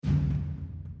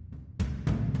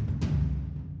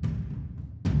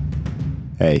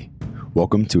Hey,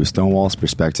 welcome to a Stonewall's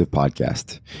Perspective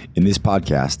podcast. In this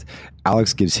podcast,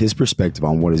 Alex gives his perspective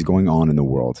on what is going on in the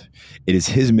world. It is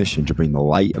his mission to bring the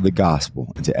light of the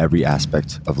gospel into every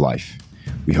aspect of life.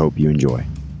 We hope you enjoy.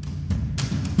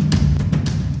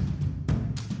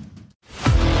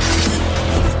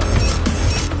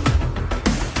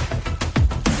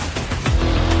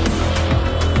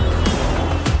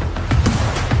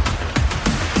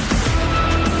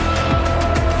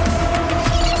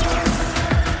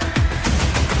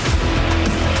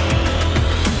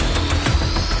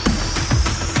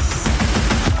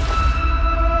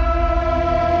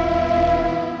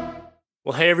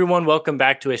 Well, hey everyone, welcome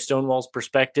back to A Stonewall's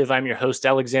Perspective. I'm your host,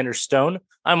 Alexander Stone.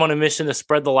 I'm on a mission to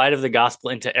spread the light of the gospel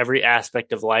into every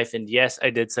aspect of life. And yes, I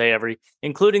did say every,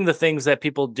 including the things that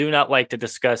people do not like to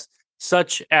discuss,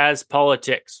 such as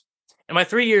politics. In my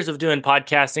 3 years of doing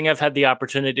podcasting, I've had the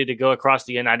opportunity to go across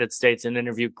the United States and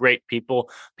interview great people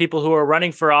who are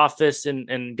running for office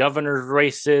and governor's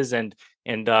races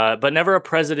but never a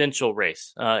presidential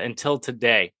race until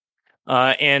today.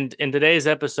 And in today's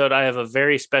episode, I have a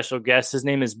very special guest. His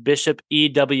name is Bishop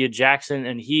E.W. Jackson,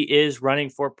 and he is running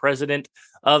for president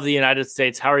of the United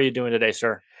States. How are you doing today,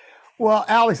 sir? Well,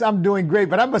 Alex, I'm doing great,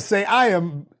 but I must say I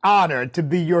am honored to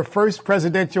be your first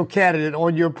presidential candidate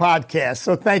on your podcast.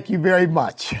 So thank you very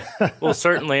much. Well,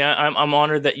 certainly. I'm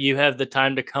honored that you have the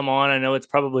time to come on. I know it's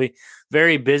probably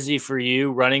very busy for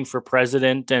you running for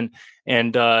president and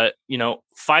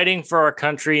fighting for our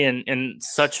country in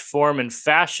such form and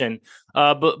fashion.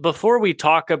 But before we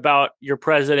talk about your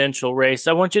presidential race,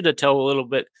 I want you to tell a little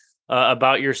bit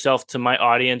about yourself to my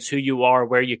audience, who you are,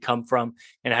 where you come from,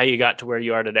 and how you got to where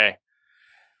you are today.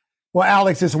 Well,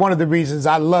 Alex, it's one of the reasons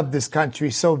I love this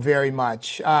country so very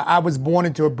much. I was born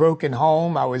into a broken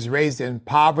home. I was raised in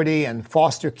poverty and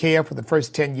foster care for the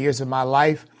first 10 years of my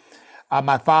life.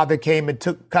 My father came and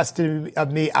took custody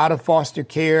of me out of foster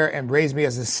care and raised me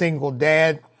as a single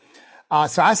dad.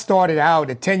 So I started out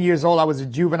at 10 years old. I was a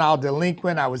juvenile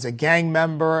delinquent. I was a gang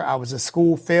member. I was a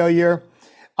school failure.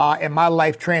 And my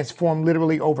life transformed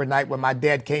literally overnight when my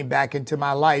dad came back into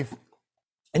my life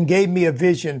and gave me a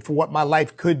vision for what my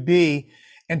life could be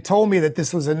and told me that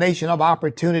this was a nation of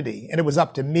opportunity and it was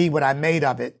up to me what I made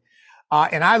of it.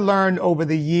 And I learned over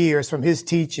the years from his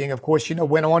teaching, of course,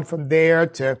 went on from there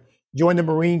to join the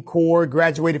Marine Corps,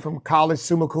 graduated from college,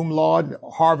 summa cum laude,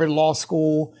 Harvard Law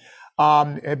School,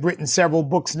 have written several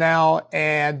books now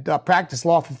and practiced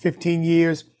law for 15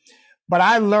 years. But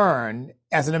I learned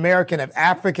as an American of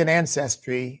African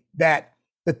ancestry that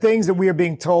the things that we are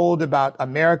being told about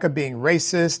America being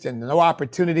racist and no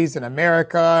opportunities in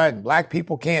America and black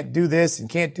people can't do this and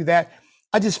can't do that,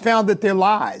 I just found that they're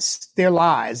lies. They're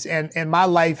lies. And my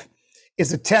life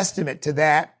is a testament to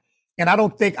that. And I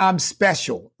don't think I'm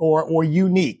special or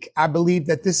unique. I believe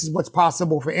that this is what's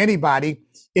possible for anybody.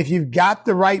 If you've got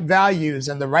the right values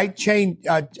and the right training,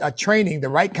 the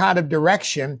right kind of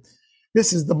direction,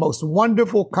 this is the most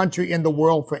wonderful country in the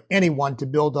world for anyone to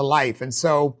build a life. And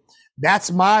so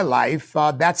that's my life.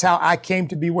 That's how I came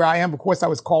to be where I am. Of course, I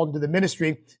was called into the ministry.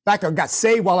 In fact, I got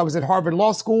saved while I was at Harvard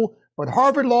Law School, but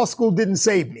Harvard Law School didn't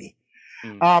save me.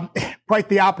 Quite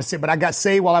the opposite. But I got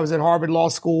saved while I was at Harvard Law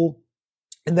School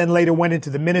and then later went into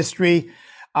the ministry,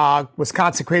 was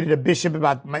consecrated a bishop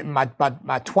about my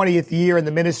 20th year in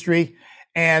the ministry.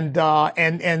 And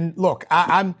look,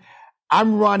 I'm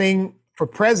running for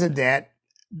president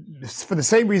for the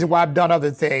same reason why I've done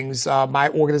other things. My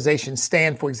organization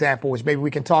STAND, for example, which maybe we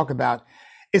can talk about,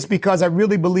 is because I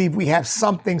really believe we have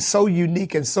something so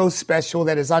unique and so special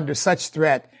that is under such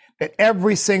threat that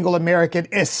every single American,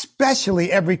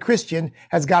 especially every Christian,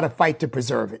 has got to fight to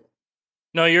preserve it.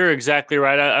 No, you're exactly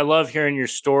right. I love hearing your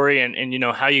story and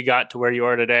how you got to where you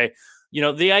are today.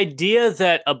 The idea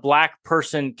that a black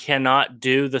person cannot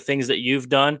do the things that you've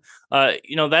done,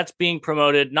 that's being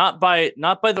promoted not by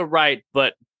the right,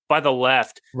 but by the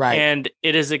left. Right. And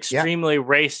it is extremely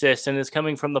racist and is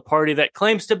coming from the party that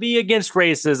claims to be against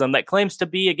racism, that claims to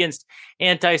be against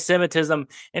anti-Semitism.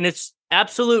 And it's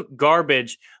absolute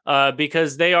garbage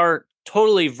because they are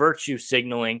totally virtue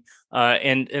signaling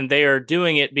and they are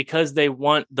doing it because they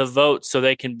want the vote so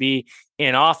they can be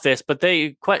in office, but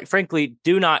they quite frankly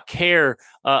do not care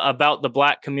about the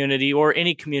black community or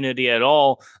any community at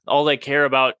all. All they care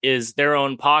about is their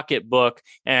own pocketbook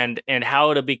and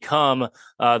how to become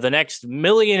the next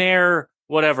millionaire,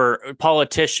 whatever,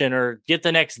 politician or get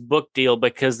the next book deal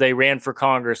because they ran for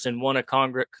Congress and won a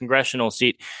congressional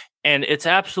seat. And it's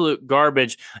absolute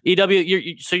garbage.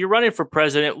 EW, so you're running for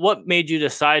president. What made you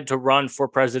decide to run for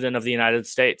president of the United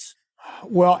States?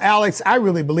 Well, Alex, I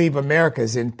really believe America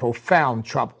is in profound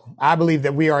trouble. I believe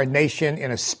that we are a nation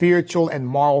in a spiritual and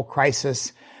moral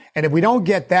crisis. And if we don't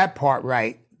get that part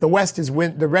right, the rest is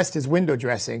window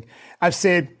dressing. I've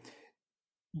said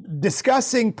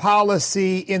discussing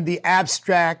policy in the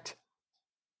abstract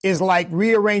is like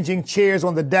rearranging chairs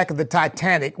on the deck of the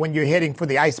Titanic when you're heading for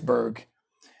the iceberg.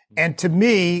 And to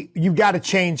me, you've got to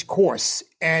change course.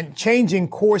 And changing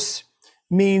course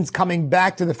means coming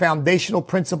back to the foundational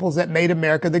principles that made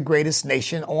America the greatest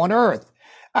nation on earth.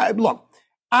 Look,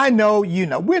 I know,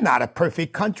 we're not a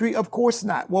perfect country. Of course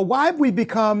not. Well, why is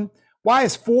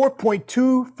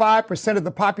 4.25% of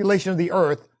the population of the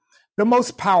earth the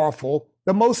most powerful,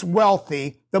 the most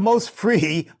wealthy, the most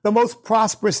free, the most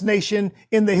prosperous nation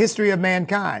in the history of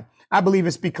mankind? I believe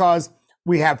it's because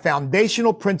we have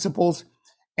foundational principles,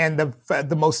 and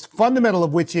the most fundamental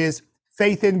of which is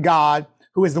faith in God,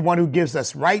 who is the one who gives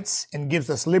us rights and gives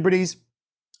us liberties.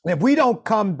 And if we don't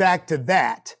come back to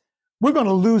that, we're going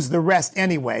to lose the rest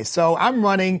anyway. So I'm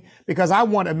running because I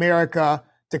want America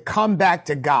to come back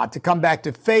to God, to come back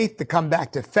to faith, to come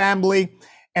back to family,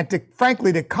 and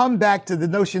frankly, to come back to the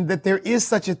notion that there is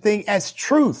such a thing as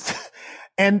truth.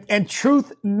 And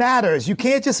truth matters. You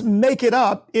can't just make it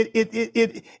up.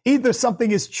 It either something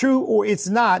is true or it's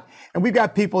not. And we've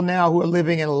got people now who are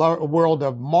living in a world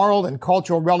of moral and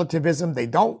cultural relativism. They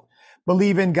don't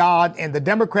believe in God, and the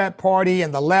Democrat Party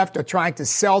and the left are trying to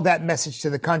sell that message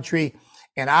to the country.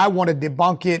 And I want to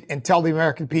debunk it and tell the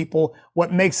American people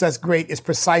what makes us great is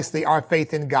precisely our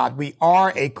faith in God. We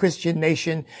are a Christian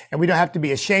nation, and we don't have to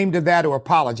be ashamed of that or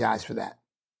apologize for that.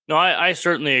 No, I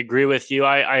certainly agree with you.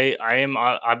 I am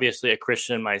obviously a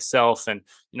Christian myself, and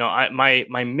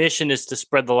my mission is to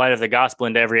spread the light of the gospel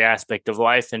into every aspect of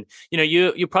life. And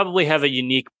you probably have a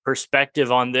unique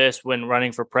perspective on this when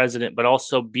running for president, but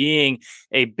also being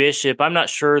a bishop. I'm not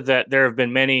sure that there have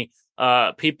been many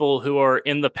people who are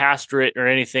in the pastorate or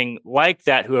anything like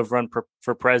that who have run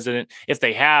for president. If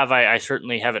they have, I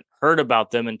certainly haven't heard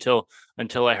about them until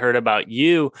I heard about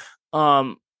you.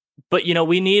 But,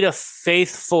 we need a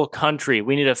faithful country.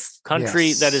 We need a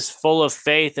country that is full of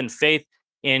faith and faith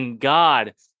in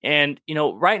God. And,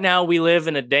 right now we live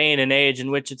in a day and an age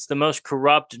in which it's the most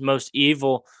corrupt, most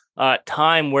evil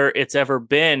time where it's ever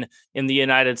been in the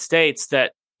United States.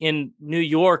 That in New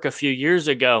York a few years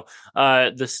ago,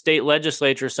 the state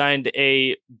legislature passed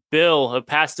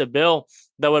a bill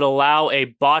that would allow a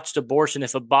botched abortion.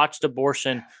 If a botched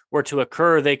abortion were to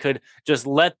occur, they could just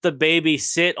let the baby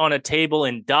sit on a table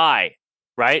and die,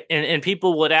 right? And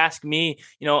people would ask me,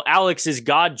 Alex, is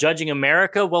God judging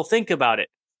America? Well, think about it.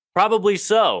 Probably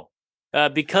so,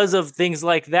 because of things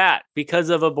like that, because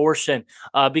of abortion,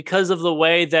 because of the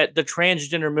way that the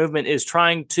transgender movement is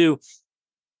trying to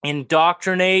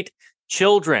indoctrinate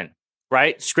children,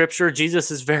 right? Scripture,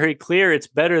 Jesus is very clear. It's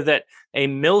better that a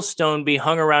millstone be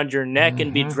hung around your neck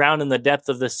and be drowned in the depth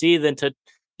of the sea than to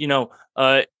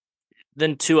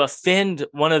offend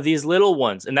one of these little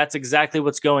ones. And that's exactly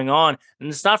what's going on. And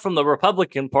it's not from the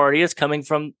Republican Party. It's coming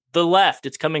from the left.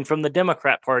 It's coming from the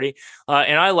Democrat Party.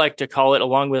 And I like to call it,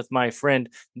 along with my friend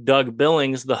Doug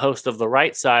Billings, the host of The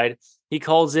Right Side, he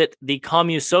calls it the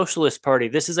Commu-Socialist Party.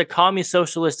 This is a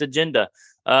commu-socialist agenda,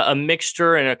 a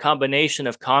mixture and a combination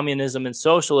of communism and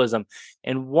socialism.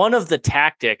 And one of the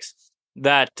tactics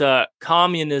that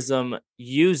communism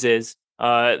uses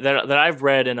that I've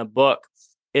read in a book,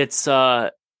 it's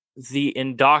the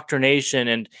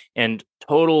indoctrination and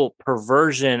total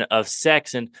perversion of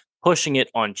sex and pushing it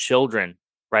on children,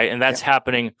 right? And that's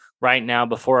happening right now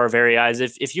before our very eyes.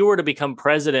 If you were to become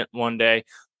president one day,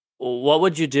 what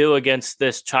would you do against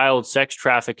this child sex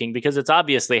trafficking? Because it's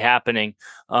obviously happening.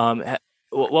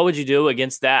 What would you do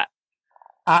against that?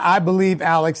 I believe,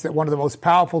 Alex, that one of the most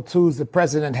powerful tools the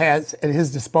president has at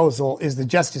his disposal is the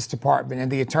Justice Department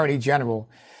and the Attorney General.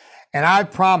 And I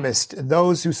promised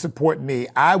those who support me,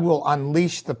 I will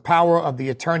unleash the power of the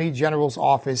Attorney General's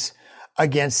office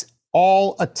against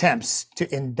all attempts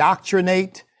to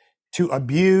indoctrinate, to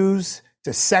abuse,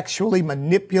 to sexually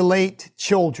manipulate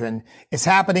children. It's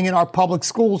happening in our public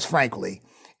schools, frankly.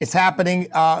 It's happening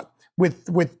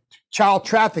with child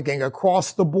trafficking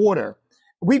across the border.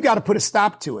 We've got to put a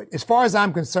stop to it. As far as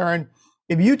I'm concerned,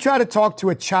 if you try to talk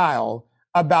to a child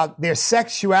about their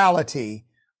sexuality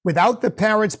without the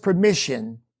parent's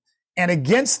permission and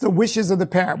against the wishes of the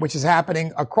parent, which is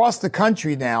happening across the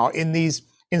country now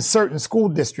in certain school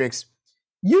districts,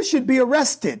 you should be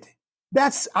arrested.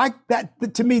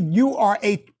 To me, you are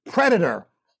a predator.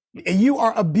 You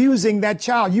are abusing that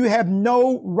child. You have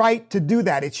no right to do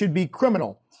that. It should be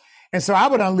criminal. And so I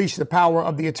would unleash the power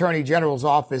of the Attorney General's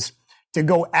office to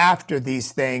go after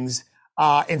these things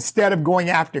instead of going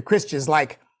after Christians,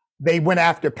 like they went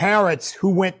after parents who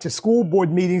went to school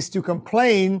board meetings to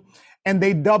complain, and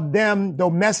they dubbed them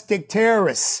domestic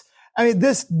terrorists. I mean,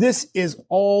 this is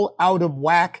all out of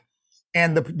whack.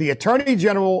 And the Attorney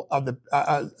General of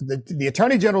the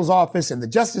Attorney General's office and the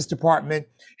Justice Department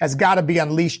has got to be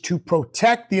unleashed to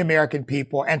protect the American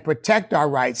people and protect our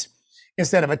rights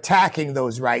instead of attacking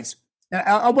those rights. And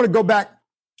I want to go back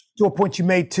to a point you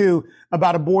made too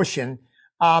about abortion.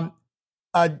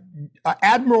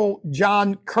 Admiral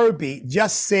John Kirby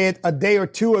just said a day or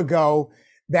two ago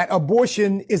that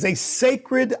abortion is a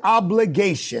sacred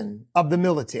obligation of the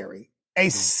military, a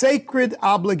sacred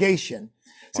obligation.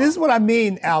 So this is what I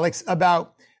mean, Alex,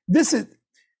 about this is,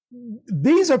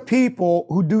 these are people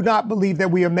who do not believe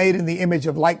that we are made in the image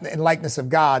of likeness of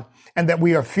God and that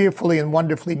we are fearfully and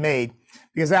wonderfully made.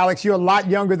 Because Alex, you're a lot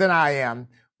younger than I am,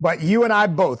 but you and I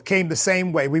both came the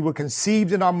same way. We were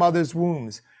conceived in our mother's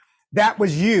wombs. That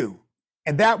was you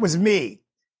and that was me.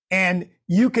 And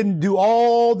you can do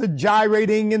all the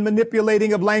gyrating and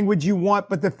manipulating of language you want,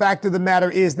 but the fact of the matter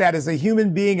is that as a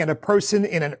human being and a person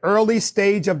in an early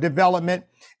stage of development,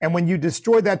 and when you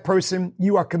destroy that person,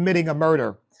 you are committing a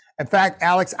murder. In fact,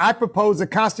 Alex, I propose a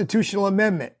constitutional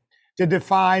amendment to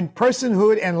define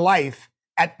personhood and life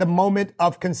at the moment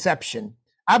of conception.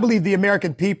 I believe the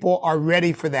American people are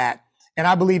ready for that. And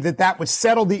I believe that that would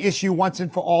settle the issue once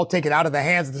and for all, take it out of the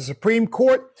hands of the Supreme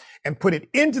Court and put it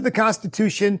into the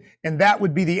Constitution. And that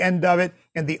would be the end of it.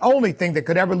 And the only thing that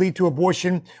could ever lead to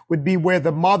abortion would be where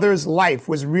the mother's life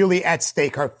was really at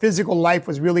stake. Her physical life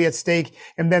was really at stake.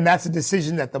 And then that's a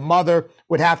decision that the mother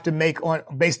would have to make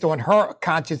based on her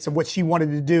conscience of what she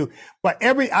wanted to do. But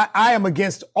I am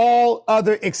against all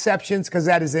other exceptions because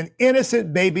that is an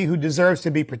innocent baby who deserves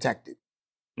to be protected.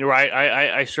 You're right.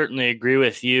 I certainly agree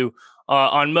with you.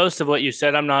 On most of what you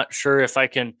said, I'm not sure if I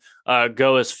can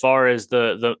go as far as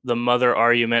the mother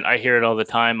argument. I hear it all the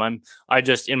time. I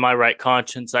just, in my right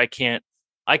conscience, I can't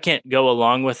go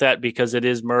along with that because it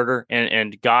is murder,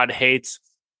 and God hates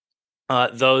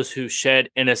those who shed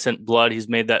innocent blood. He's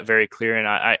made that very clear, and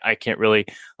I can't really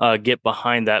get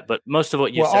behind that. But most of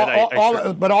what you said,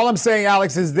 but all I'm saying,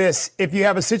 Alex, is this: if you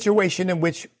have a situation in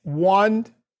which one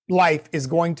life is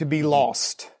going to be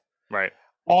lost, right?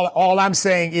 All I'm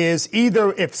saying is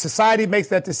either if society makes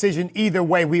that decision, either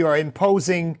way, we are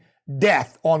imposing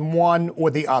death on one or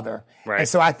the other. Right. And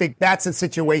so I think that's a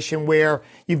situation where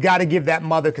you've got to give that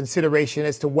mother consideration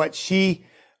as to what she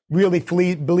really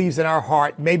believes in her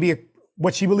heart, maybe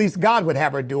what she believes God would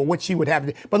have her do or what she would have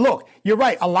to do. But look, you're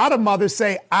right. A lot of mothers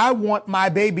say, I want my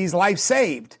baby's life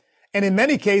saved. And in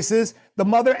many cases, the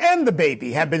mother and the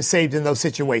baby have been saved in those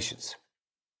situations.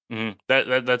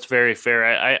 Mm-hmm. That's very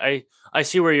fair. I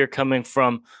see where you're coming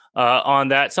from on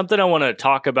that. Something I want to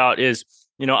talk about is,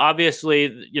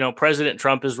 obviously, President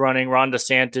Trump is running, Ron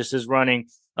DeSantis is running,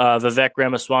 Vivek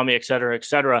Ramaswamy, et cetera, et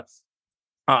cetera.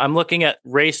 I'm looking at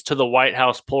Race to the White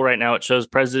House poll right now. It shows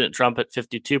President Trump at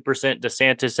 52%,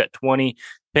 DeSantis at 20%,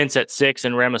 Pence at 6%,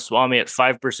 and Ramaswamy at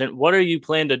 5%. What are you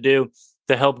planning to do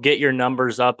to help get your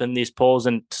numbers up in these polls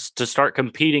and to start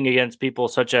competing against people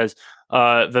such as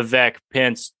Vivek,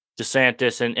 Pence,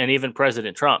 DeSantis, and even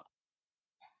President Trump?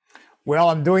 Well,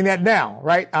 I'm doing that now,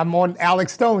 right? I'm on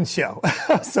Alex Stone's show.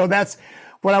 So that's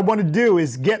what I want to do,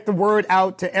 is get the word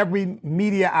out to every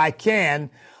media I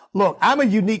can. Look, I'm a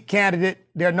unique candidate.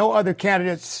 There are no other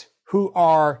candidates who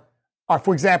are,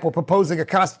 for example, proposing a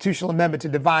constitutional amendment to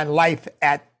define life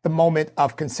at the moment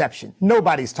of conception.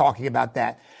 Nobody's talking about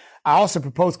that. I also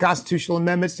propose constitutional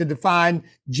amendments to define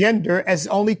gender as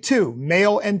only two,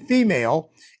 male and female,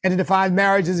 and to define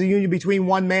marriage as a union between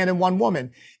one man and one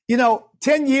woman.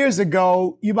 10 years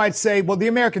ago, you might say, well, the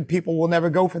American people will never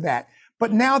go for that.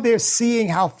 But now they're seeing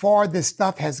how far this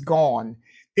stuff has gone.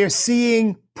 They're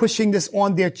seeing pushing this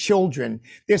on their children.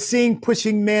 They're seeing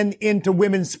pushing men into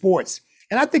women's sports.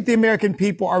 And I think the American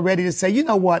people are ready to say, you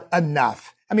know what,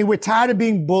 enough. I mean, we're tired of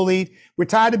being bullied. We're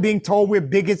tired of being told we're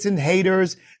bigots and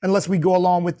haters unless we go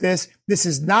along with this. This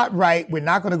is not right. We're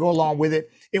not going to go along with it.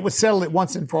 It would settle it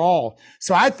once and for all.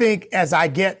 So I think as I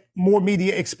get more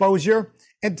media exposure,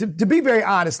 and to be very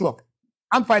honest, look,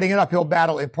 I'm fighting an uphill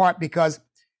battle in part because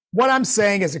what I'm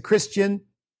saying as a Christian,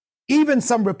 even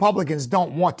some Republicans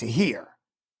don't want to hear,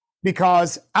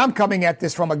 because I'm coming at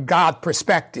this from a God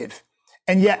perspective.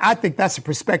 And yet I think that's a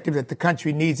perspective that the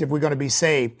country needs if we're going to be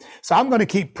saved. So I'm going to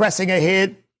keep pressing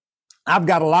ahead. I've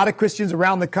got a lot of Christians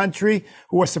around the country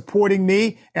who are supporting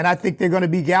me, and I think they're going to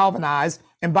be galvanized.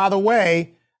 And by the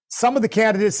way, some of the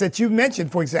candidates that you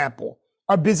mentioned, for example,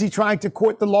 are busy trying to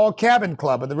court the Log Cabin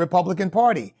Club of the Republican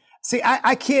Party. See,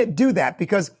 I can't do that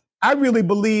because I really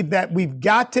believe that we've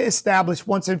got to establish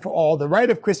once and for all the right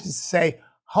of Christians to say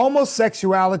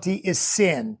homosexuality is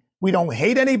sin. We don't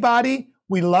hate anybody.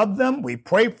 We love them. We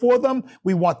pray for them.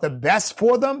 We want the best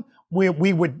for them. We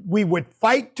would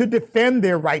fight to defend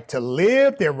their right to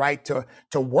live, their right to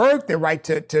work, their right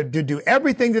to do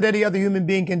everything that any other human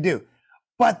being can do.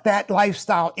 But that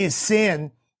lifestyle is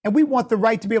sin. And we want the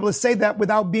right to be able to say that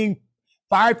without being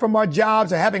fired from our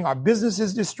jobs or having our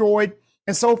businesses destroyed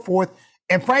and so forth.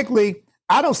 And frankly,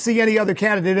 I don't see any other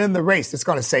candidate in the race that's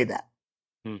going to say that.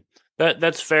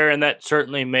 That's fair. And that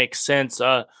certainly makes sense.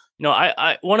 I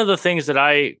one of the things that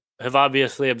I have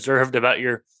obviously observed about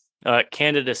your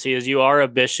candidacy is you are a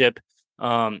bishop,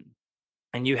 and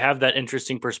you have that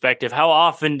interesting perspective. How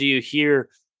often do you hear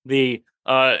the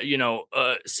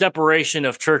separation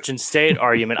of church and state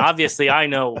argument? Obviously, I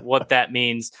know what that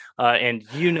means, and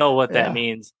you know what that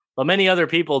means, but many other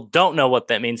people don't know what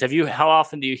that means. How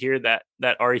often do you hear that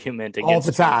argument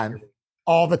against?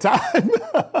 All the time,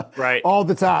 right? All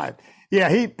the time.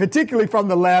 Yeah, particularly from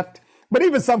the left, but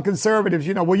even some conservatives.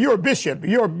 Well, you're a bishop,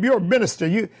 you're a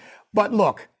minister. But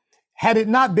look, had it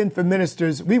not been for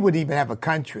ministers, we wouldn't even have a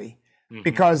country.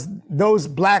 Because those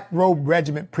black robe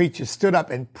regiment preachers stood up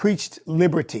and preached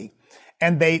liberty,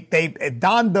 and they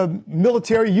donned the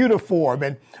military uniform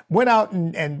and went out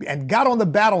and got on the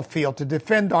battlefield to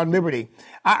defend our liberty.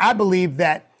 I believe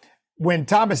that when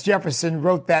Thomas Jefferson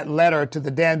wrote that letter to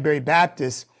the Danbury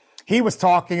Baptists, he was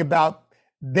talking about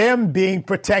them being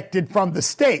protected from the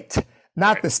state,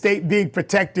 not the state being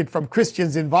protected from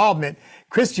Christians' involvement.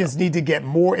 Christians need to get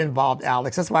more involved,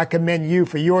 Alex. That's why I commend you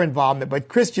for your involvement. But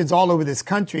Christians all over this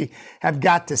country have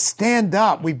got to stand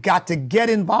up. We've got to get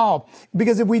involved,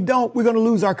 because if we don't, we're going to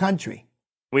lose our country.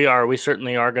 We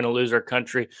certainly are going to lose our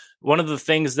country. One of the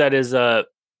things that is a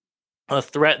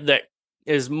threat that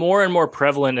is more and more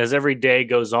prevalent as every day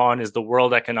goes on is the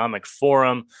World Economic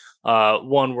Forum.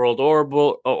 One world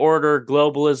order,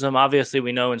 globalism. Obviously,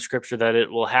 we know in Scripture that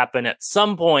it will happen at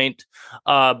some point,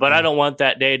 but I don't want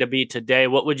that day to be today.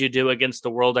 What would you do against the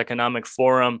World Economic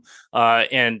Forum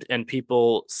and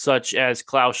people such as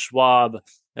Klaus Schwab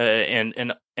and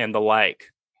the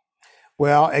like?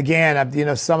 Well,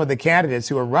 again, some of the candidates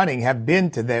who are running have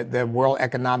been to the World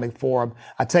Economic Forum.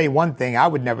 I'll tell you one thing: I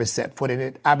would never set foot in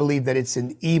it. I believe that it's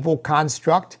an evil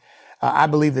construct. I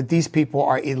believe that these people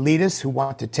are elitists who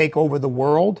want to take over the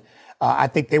world. I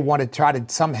think they want to try to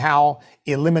somehow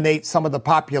eliminate some of the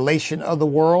population of the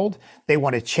world. They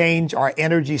want to change our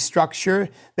energy structure.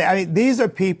 These are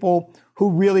people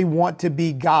who really want to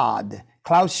be God.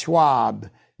 Klaus Schwab,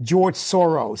 George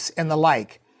Soros, and the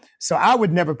like. So I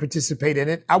would never participate in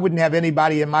it. I wouldn't have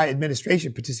anybody in my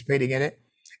administration participating in it.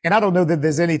 And I don't know that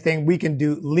there's anything we can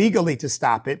do legally to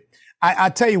stop it. I'll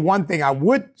tell you one thing I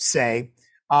would say,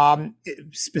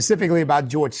 specifically about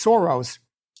George Soros.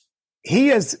 He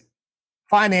has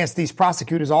financed these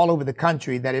prosecutors all over the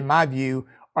country that, in my view,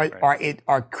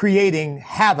 are creating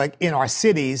havoc in our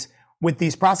cities with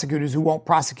these prosecutors who won't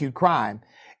prosecute crime.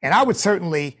 And I would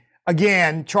certainly,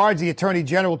 again, charge the Attorney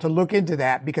General to look into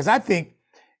that, because I think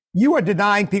you are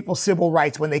denying people civil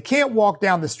rights when they can't walk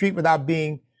down the street without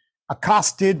being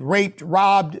accosted, raped,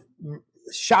 robbed,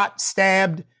 shot,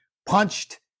 stabbed,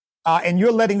 punched. And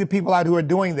you're letting the people out who are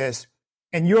doing this,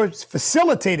 and you're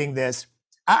facilitating this.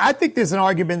 I think there's an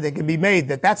argument that can be made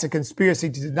that that's a conspiracy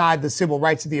to deny the civil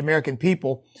rights of the American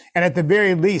people. And at the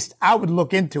very least, I would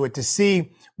look into it to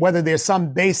see whether there's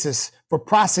some basis for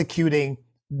prosecuting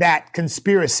that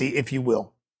conspiracy, if you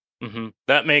will. Mm-hmm.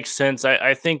 That makes sense.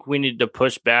 I think we need to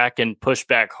push back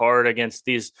hard against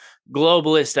these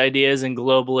globalist ideas and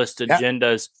globalist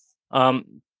agendas.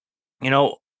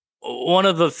 One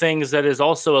of the things that is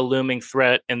also a looming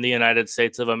threat in the United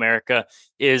States of America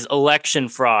is election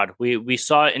fraud. We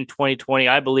saw it in 2020.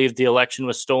 I believe the election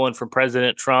was stolen from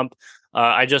President Trump.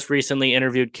 I just recently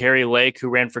interviewed Kari Lake, who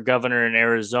ran for governor in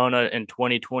Arizona in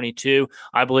 2022.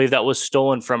 I believe that was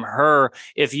stolen from her.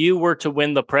 If you were to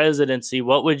win the presidency,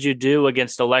 what would you do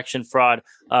against election fraud?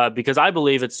 Because I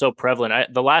believe it's so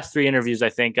prevalent. The last 3 interviews, I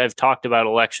think I've talked about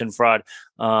election fraud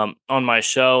on my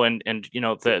show and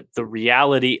the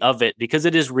reality of it, because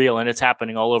it is real and it's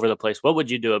happening all over the place. What would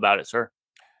you do about it, sir?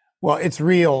 Well, it's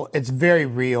real. It's very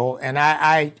real. And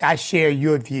I share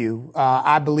your view.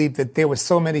 I believe that there were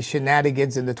so many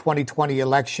shenanigans in the 2020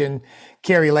 election,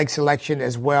 Kari Lake's election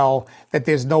as well, that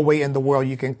there's no way in the world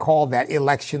you can call that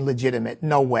election legitimate.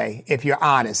 No way, if you're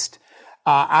honest.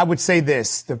 I would say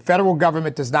this: the federal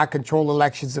government does not control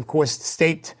elections. Of course,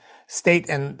 states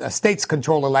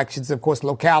control elections. Of course,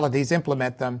 localities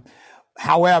implement them.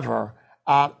 However,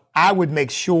 I would make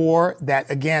sure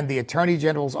that, again, the Attorney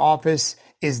General's office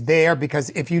is there, because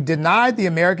if you deny the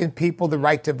American people the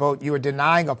right to vote, you are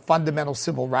denying a fundamental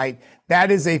civil right.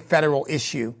 That is a federal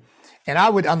issue. And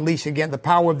I would unleash, again, the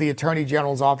power of the Attorney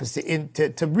General's office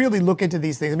to really look into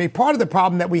these things. I mean, part of the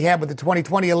problem that we had with the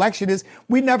 2020 election is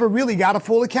we never really got a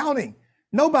full accounting.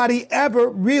 Nobody ever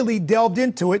really delved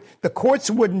into it. The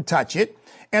courts wouldn't touch it.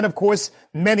 And of course,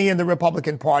 many in the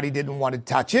Republican Party didn't want to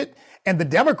touch it. And the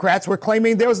Democrats were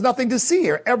claiming there was nothing to see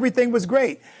here. Everything was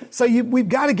great. So we've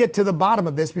got to get to the bottom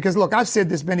of this, because, look, I've said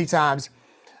this many times,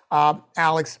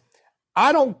 Alex,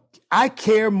 I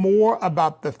care more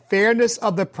about the fairness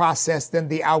of the process than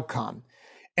the outcome.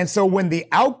 And so when the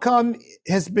outcome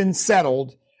has been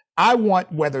settled, I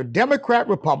want, whether Democrat,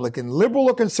 Republican, liberal,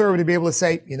 or conservative, to be able to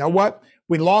say, you know what,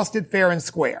 we lost it fair and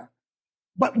square.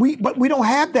 But we don't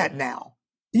have that now.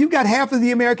 You've got half of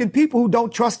the American people who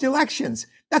don't trust elections.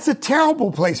 That's a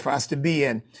terrible place for us to be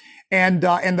in. And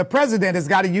the president has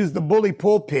got to use the bully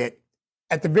pulpit,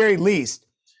 at the very least,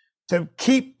 to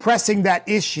keep pressing that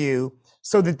issue,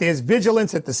 so that there's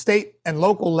vigilance at the state and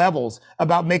local levels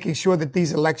about making sure that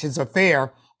these elections are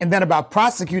fair, and then about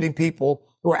prosecuting people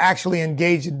who are actually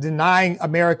engaged in denying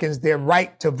Americans their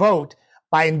right to vote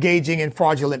by engaging in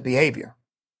fraudulent behavior.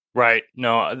 Right.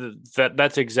 No,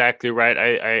 that's exactly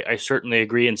right. I certainly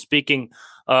agree. And speaking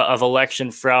of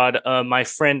election fraud, my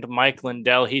friend Mike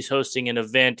Lindell, he's hosting an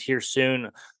event here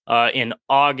soon in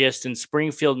August in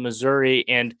Springfield, Missouri,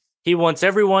 and he wants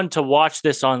everyone to watch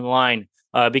this online.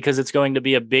 Because it's going to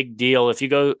be a big deal. If you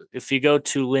go to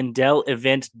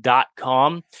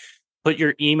lindellevent.com, put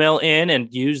your email in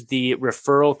and use the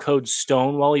referral code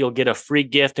Stonewall, you'll get a free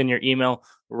gift in your email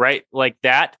right like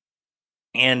that.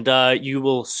 And you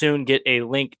will soon get a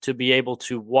link to be able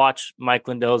to watch Mike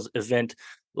Lindell's event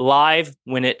live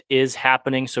when it is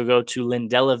happening. So go to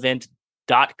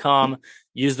lindellevent.com,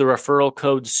 use the referral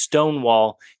code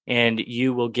Stonewall, and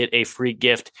you will get a free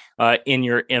gift in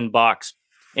your inbox.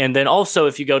 And then also,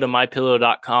 if you go to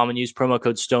mypillow.com and use promo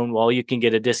code Stonewall, you can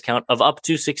get a discount of up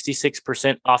to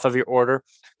 66% off of your order.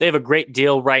 They have a great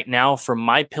deal right now for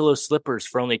MyPillow slippers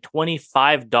for only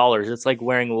 $25. It's like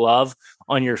wearing love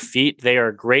on your feet. They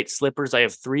are great slippers. I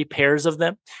have 3 pairs of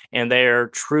them, and they are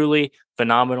truly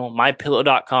phenomenal.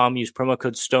 MyPillow.com, use promo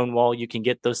code Stonewall. You can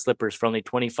get those slippers for only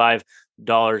 $25.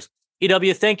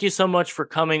 EW, thank you so much for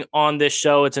coming on this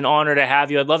show. It's an honor to have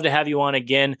you. I'd love to have you on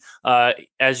again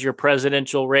as your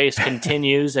presidential race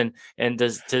continues and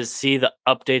to see the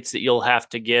updates that you'll have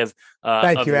to give.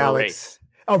 Thank you, Alex. Race.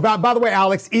 Oh, by the way,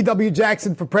 Alex,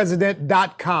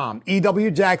 EWJacksonforPresident.com.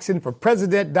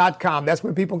 EWJacksonforPresident.com. That's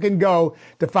where people can go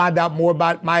to find out more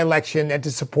about my election and to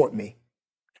support me.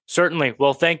 Certainly.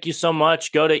 Well, thank you so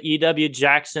much. Go to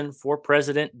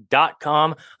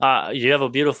EWJacksonforPresident.com. You have a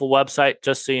beautiful website,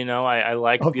 just so you know. I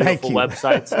like beautiful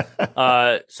websites.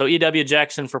 So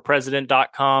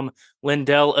EWJacksonforPresident.com,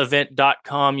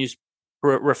 LindellEvent.com. Use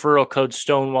referral code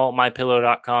Stonewall,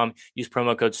 MyPillow.com. Use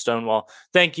promo code Stonewall.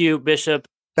 Thank you, Bishop,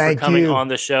 for coming on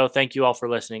the show. Thank you all for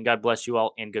listening. God bless you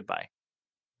all, and goodbye.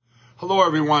 Hello,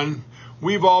 everyone.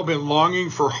 We've all been longing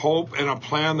for hope and a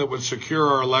plan that would secure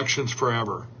our elections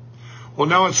forever. Well,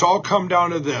 now it's all come down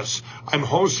to this. I'm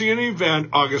hosting an event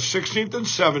August 16th and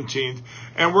 17th,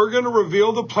 and we're going to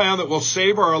reveal the plan that will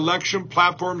save our election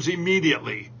platforms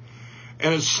immediately.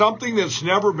 And it's something that's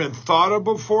never been thought of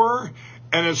before,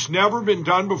 and it's never been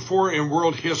done before in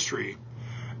world history.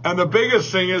 And the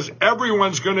biggest thing is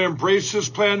everyone's going to embrace this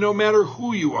plan no matter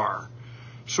who you are.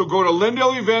 So go to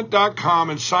lindellevent.com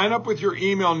and sign up with your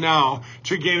email now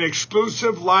to gain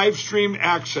exclusive live stream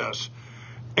access.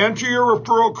 Enter your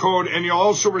referral code and you'll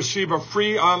also receive a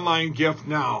free online gift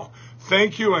now.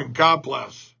 Thank you and God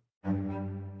bless.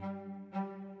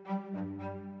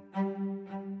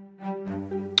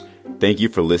 Thank you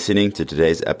for listening to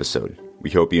today's episode. We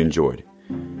hope you enjoyed.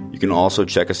 You can also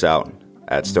check us out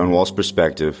at Stonewall's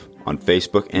Perspective on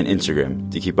Facebook and Instagram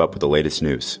to keep up with the latest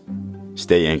news.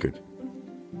 Stay anchored.